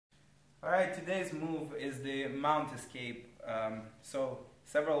Alright, today's move is the mount escape. So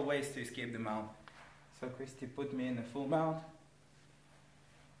several ways to escape the mount. So Christy put me in a full mount.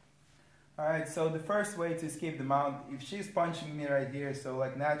 Alright, so the first way to escape the mount, if she's punching me right here, so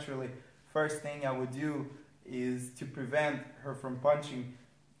like naturally, first thing I would do is to prevent her from punching,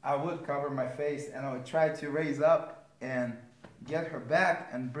 I would cover my face and I would try to raise up and get her back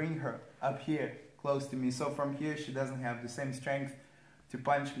and bring her up here close to me. So from here she doesn't have the same strength to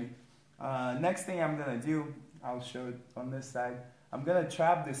punch me. Next thing I'm gonna do, I'll show it on this side. I'm gonna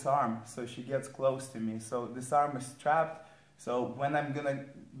trap this arm so she gets close to me. So this arm is trapped, so when I'm gonna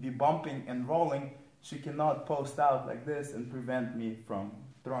be bumping and rolling, she cannot post out like this and prevent me from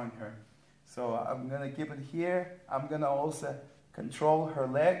throwing her. So I'm gonna keep it here. I'm gonna also control her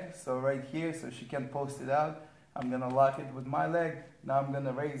leg, so right here, so she can post it out. I'm gonna lock it with my leg. Now I'm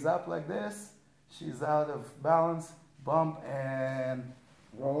gonna raise up like this. She's out of balance, bump and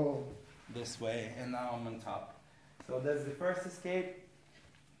roll this way, and now I'm on top. So that's the first escape.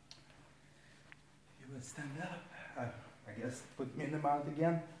 You would stand up. I guess put me in the mount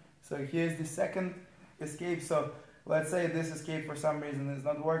again. So here's the second escape. So let's say this escape for some reason is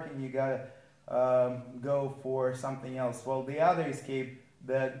not working. You gotta go for something else. Well, the other escape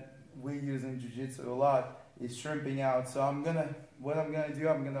that we use in jiu-jitsu a lot is shrimping out. So what I'm gonna do,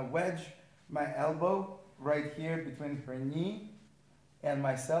 I'm gonna wedge my elbow right here between her knee and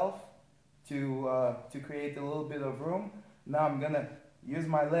myself to create a little bit of room. Now I'm gonna use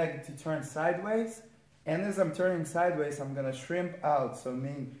my leg to turn sideways, and as I'm turning sideways, I'm gonna shrimp out. So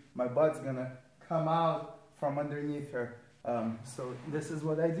meaning my butt's gonna come out from underneath her. So this is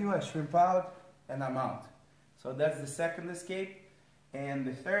what I do. I shrimp out and I'm out. So that's the second escape. And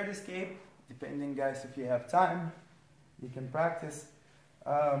the third escape, depending guys if you have time, you can practice.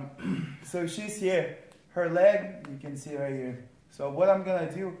 So she's here, her leg, you can see right here. So what I'm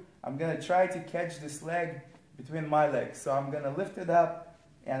gonna do, I'm gonna try to catch this leg between my legs. So I'm gonna lift it up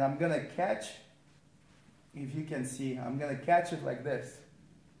and I'm gonna catch, if you can see, I'm gonna catch it like this,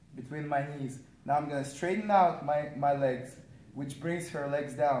 between my knees. Now I'm gonna straighten out my legs, which brings her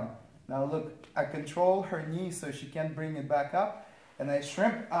legs down. Now look, I control her knee so she can't bring it back up, and I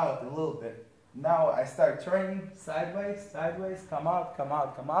shrimp out a little bit. Now I start turning sideways, sideways, come out, come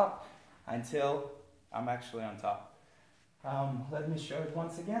out, come out, until I'm actually on top. Let me show it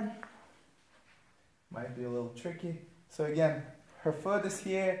once again. Might be a little tricky. So again, her foot is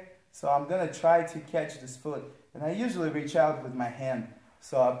here, so I'm gonna try to catch this foot. And I usually reach out with my hand.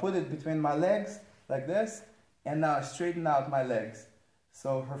 So I put it between my legs, like this, and now I straighten out my legs.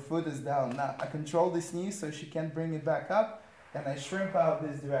 So her foot is down. Now I control this knee so she can't bring it back up, and I shrimp out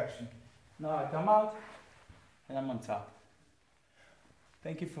this direction. Now I come out, and I'm on top.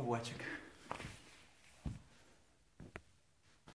 Thank you for watching.